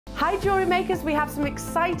Hi jewellery makers, we have some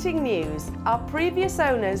exciting news. Our previous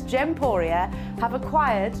owners, Gemporia, have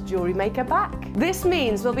acquired JewelleryMaker back. This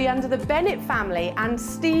means we'll be under the Bennett family and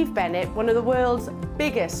Steve Bennett, one of the world's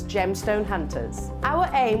biggest gemstone hunters. Our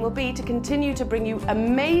aim will be to continue to bring you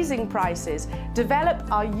amazing prices,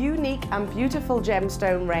 develop our unique and beautiful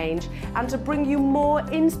gemstone range, and to bring you more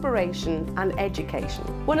inspiration and education.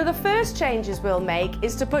 One of the first changes we'll make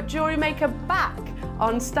is to put JewelleryMaker back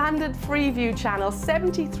on Standard Freeview channel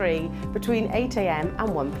 73 between 8 AM and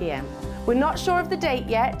 1 PM. We're not sure of the date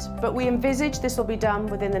yet, but we envisage this will be done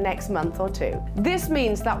within the next month or two. This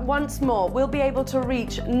means that once more we'll be able to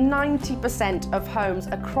reach 90% of homes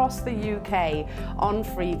across the UK on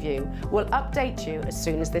Freeview. We'll update you as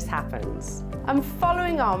soon as this happens. And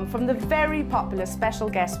following on from the very popular special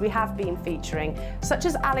guests we have been featuring, such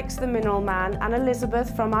as Alex the Mineral Man and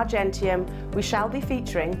Elizabeth from Argentium, we shall be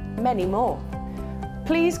featuring many more.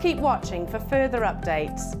 Please keep watching for further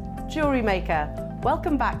updates. JewelleryMaker,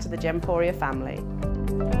 welcome back to the Gemporia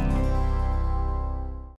family.